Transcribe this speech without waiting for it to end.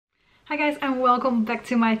Hi guys, and welcome back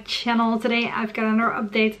to my channel. Today I've got another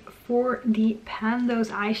update for the Pandos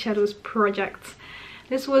Eyeshadows project.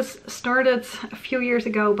 This was started a few years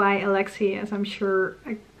ago by Alexi, as I'm sure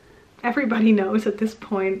everybody knows at this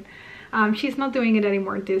point. She's not doing it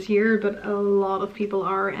anymore this year, but a lot of people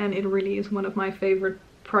are, and it really is one of my favorite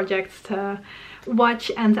projects to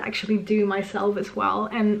watch and to actually do myself as well.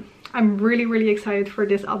 And I'm really excited for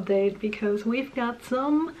this update because we've got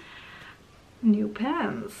some new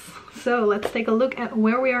pans. So let's take a look at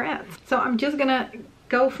where we are at. So I'm just gonna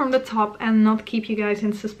go from the top and not keep you guys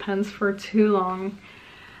in suspense for too long.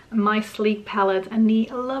 My sleek palette and the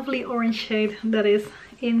lovely orange shade that is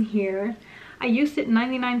in here. I used it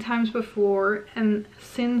 99 times before, and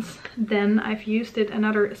since then I've used it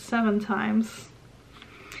another 7 times,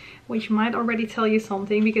 which might already tell you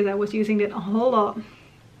something because I was using it a whole lot. I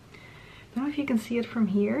don't know if you can see it from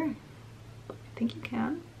here. I think you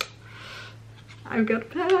can. I've got a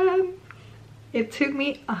pen. It took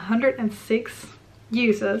me 106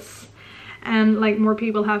 uses, and like more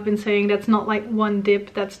people have been saying, that's not like one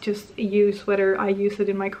dip, that's just a use, whether I use it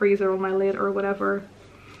in my crease or on my lid or whatever.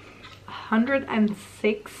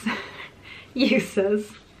 106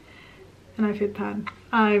 uses and I've hit pan.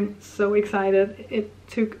 I'm so excited. It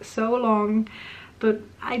took so long, but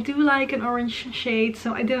I do like an orange shade,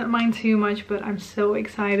 so I didn't mind too much, but I'm so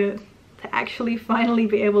excited to actually finally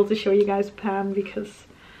be able to show you guys pan, because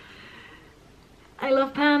I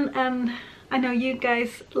love pan and I know you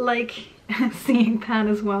guys like seeing pan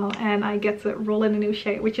as well, and I get to roll in a new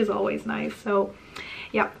shade, which is always nice. So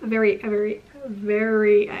yeah, very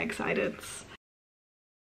excited.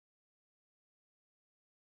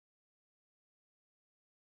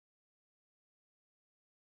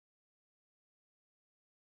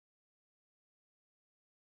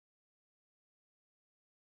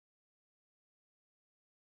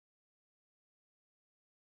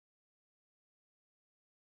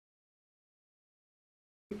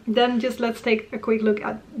 Then just let's take a quick look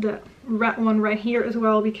at the red one right here as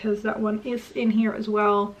well, because that one is in here as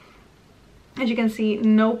well. As you can see,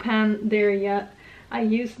 no pan there yet. I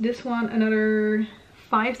used this one another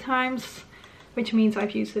 5 times, which means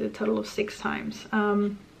I've used it a total of 6 times.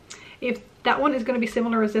 If that one is going to be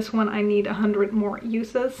similar as this one, I need 100 more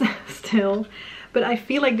uses still, but I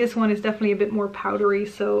feel like this one is definitely a bit more powdery,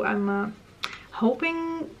 so I'm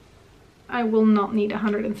hoping I will not need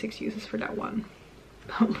 106 uses for that one.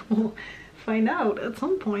 We'll find out at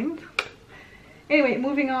some point. Anyway,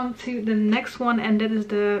 moving on to the next one, and that is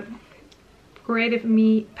the Creative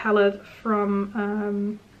Me palette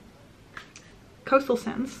from Coastal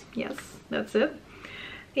Scents. Yes, that's it.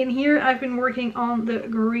 In here I've been working on the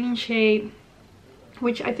green shade,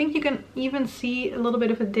 which I think you can even see a little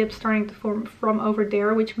bit of a dip starting to form from over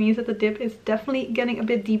there, which means that the dip is definitely getting a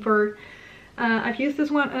bit deeper. I've used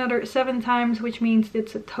this one another 7 times, which means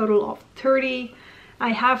it's a total of 30.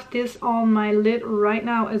 I have this on my lid right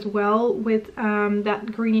now as well, with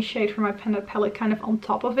that greeny shade from my Panda palette kind of on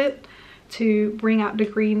top of it, to bring out the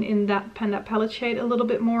green in that Panda palette shade a little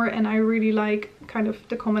bit more, and I really like kind of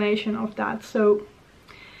the combination of that. So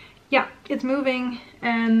yeah, it's moving,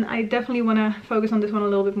 and I definitely want to focus on this one a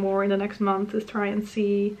little bit more in the next month to try and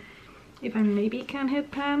see if I maybe can hit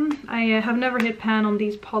pan. I have never hit pan on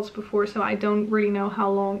these pots before, so I don't really know how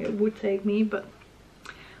long it would take me, but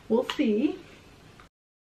we'll see.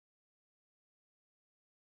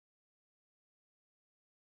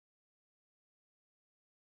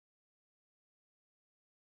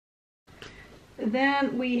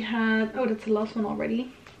 Then we had, oh, that's the last one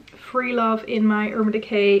already, Freelove in my Urban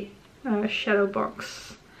Decay shadow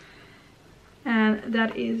box, and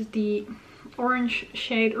that is the orange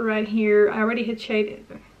shade right here. I already hit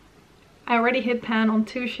pan on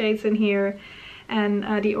 2 shades in here,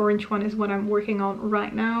 and the orange one is what I'm working on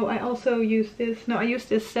right now. I also used this, no, I used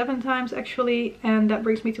this 7 times actually, and that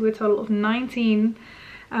brings me to a total of 19.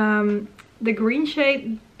 The green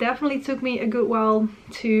shade definitely took me a good while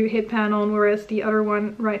to hit pan on, whereas the other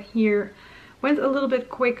one right here went a little bit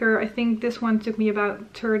quicker. I think this one took me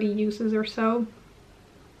about 30 uses or so.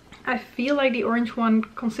 I feel like the orange one,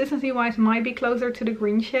 consistency wise, might be closer to the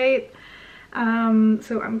green shade.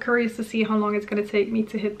 So I'm curious to see how long it's going to take me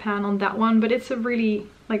to hit pan on that one, but it's a really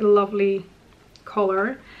like lovely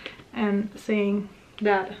color. And saying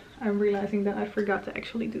that, I'm realizing that I forgot to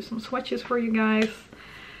actually do some swatches for you guys.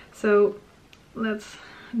 So let's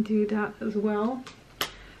do that as well.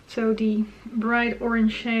 So the bright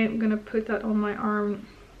orange shade, I'm gonna put that on my arm.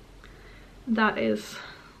 That is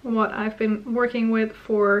what I've been working with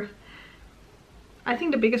for, I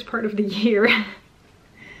think, the biggest part of the year.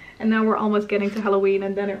 And now we're almost getting to Halloween,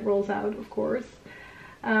 and then it rolls out, of course.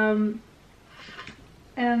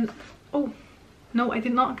 And oh no, I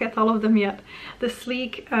did not get all of them yet. The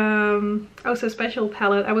Sleek Oh So Special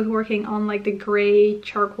palette, I was working on like the gray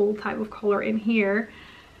charcoal type of color in here.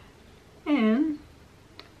 And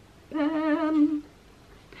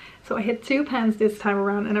so I hit 2 pans this time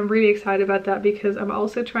around, and I'm really excited about that because I'm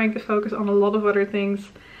also trying to focus on a lot of other things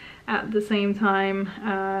at the same time.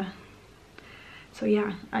 So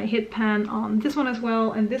yeah, I hit pan on this one as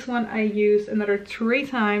well, and this one I used another 3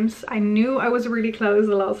 times. I knew I was really close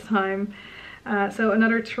the last time. So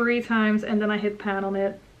another 3 times, and then I hit pan on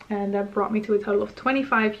it, and that brought me to a total of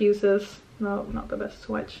 25 uses. No, not the best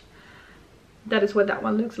swatch. That is what that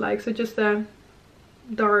one looks like. So just a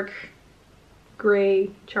dark gray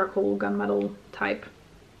charcoal gunmetal type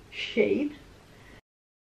shade.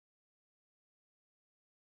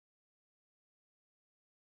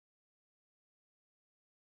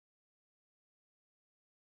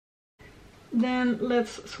 Then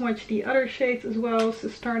let's swatch the other shades as well. So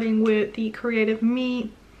starting with the Creative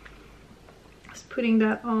Me, just putting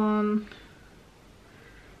that on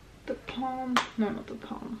the palm, no, not the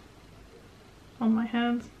palm, on my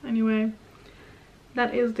hands. Anyway,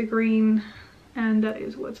 that is the green, and that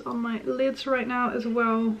is what's on my lids right now as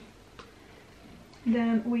well.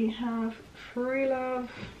 Then we have Freelove.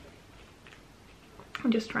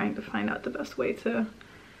 I'm just trying to find out the best way to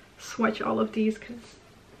swatch all of these because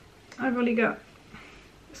I've only got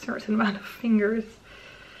a certain amount of fingers.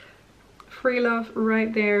 Freelove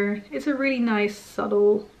right there. It's a really nice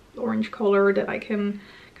subtle orange color that I can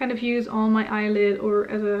kind of use on my eyelid or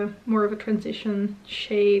as a more of a transition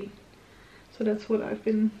shade. So that's what I've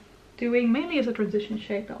been doing, mainly as a transition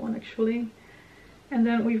shade, that one actually. And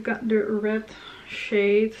then we've got the red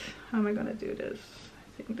shade. How am I gonna do this?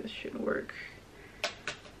 I think this should work.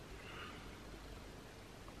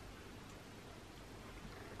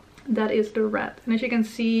 That is the red, and as you can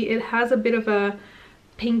see, it has a bit of a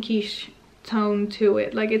pinkish tone to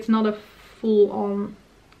it. Like, it's not a full-on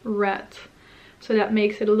red, so that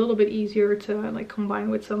makes it a little bit easier to like combine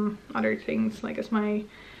with some other things, like as my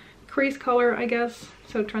crease color, I guess.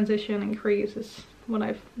 So transition and crease is what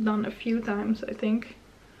I've done a few times, I think.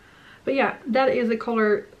 But yeah, that is a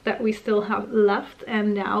color that we still have left,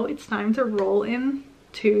 and now it's time to roll in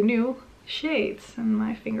 2 new shades, and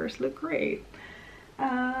my fingers look great.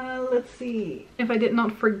 Let's see if I did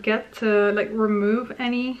not forget to like remove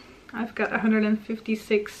any. I've got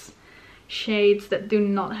 156 shades that do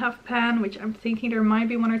not have pan, which I'm thinking there might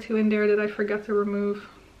be 1 or 2 in there that I forgot to remove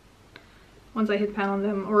once I hit pan on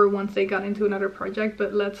them, or once they got into another project.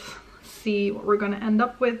 But let's see what we're gonna end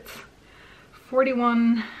up with.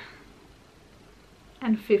 41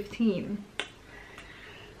 and 15.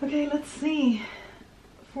 Okay, let's see.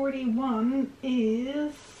 41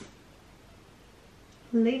 is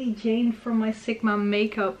Lady Jane from my Sigma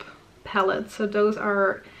makeup palette. So those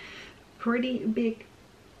are pretty big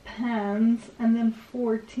pans. And then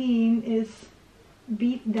 14 is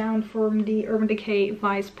Beat Down from the Urban Decay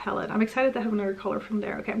Vice palette. I'm excited to have another color from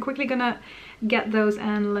there. Okay, I'm quickly gonna get those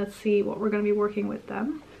and let's see what we're gonna be working with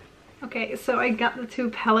them. Okay, so I got the 2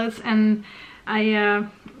 palettes, and I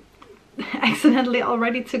accidentally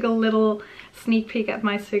already took a little sneak peek at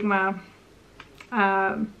my Sigma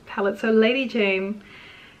palette. So Lady Jane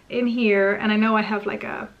in here, and I know I have like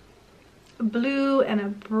a blue and a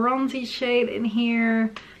bronzy shade in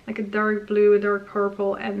here, like a dark blue, a dark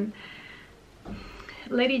purple, and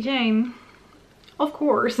Lady Jane, of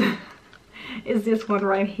course, is this one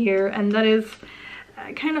right here, and that is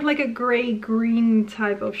kind of like a gray green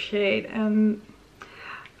type of shade. And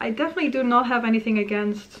I definitely do not have anything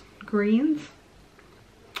against greens,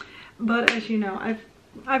 but as you know,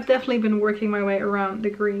 I've definitely been working my way around the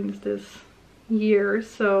greens this year.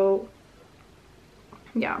 So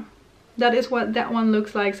yeah, that is what that one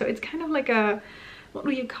looks like. So it's kind of like a, what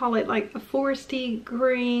do you call it, like a foresty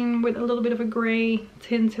green with a little bit of a gray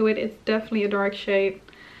tint to it. It's definitely a dark shade.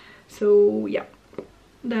 So yeah,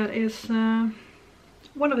 that is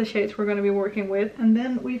one of the shades we're going to be working with. And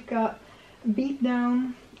then we've got Beat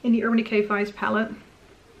Down in the Urban Decay Vice palette,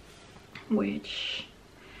 which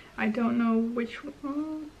I don't know which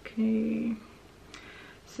one. Okay,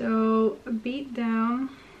 so Beat Down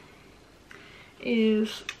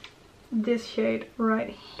is this shade right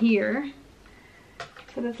here.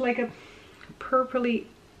 So that's like a purpley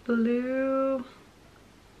blue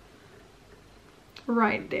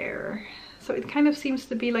right there. So it kind of seems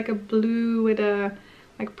to be like a blue with a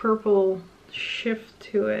like purple shift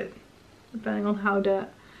to it, depending on how the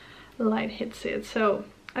light hits it. So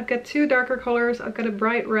I've got 2 darker colors. I've got a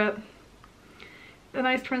bright red, a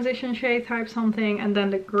nice transition shade type something, and then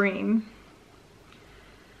the green.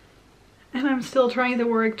 And I'm still trying to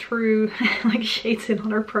work through like shades in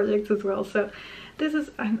other projects as well. So this is,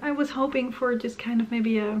 I was hoping for just kind of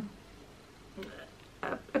maybe a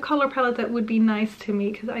color palette that would be nice to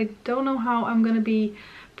me, because I don't know how I'm gonna be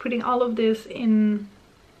putting all of this in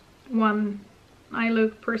one eye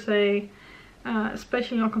look per se,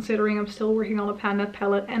 especially not considering I'm still working on a Panda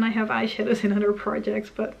palette and I have eyeshadows in other projects.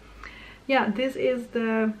 But yeah, this is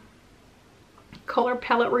the color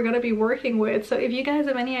palette we're gonna be working with. So if you guys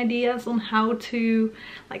have any ideas on how to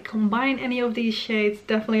like combine any of these shades,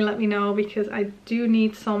 definitely let me know, because I do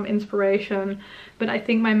need some inspiration. But I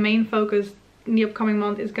think my main focus in the upcoming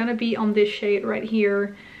month is gonna be on this shade right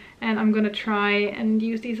here, and I'm gonna try and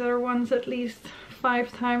use these other ones at least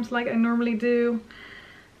 5 times like I normally do.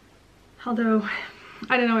 Although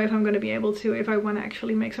I don't know if I'm gonna be able to, if I want to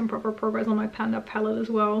actually make some proper progress on my Panda palette as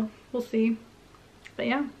well. We'll see. But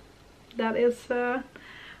yeah, that is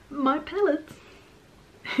my palette.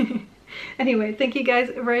 Anyway, thank you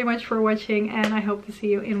guys very much for watching, and I hope to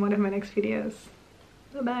see you in one of my next videos.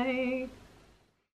 Bye bye.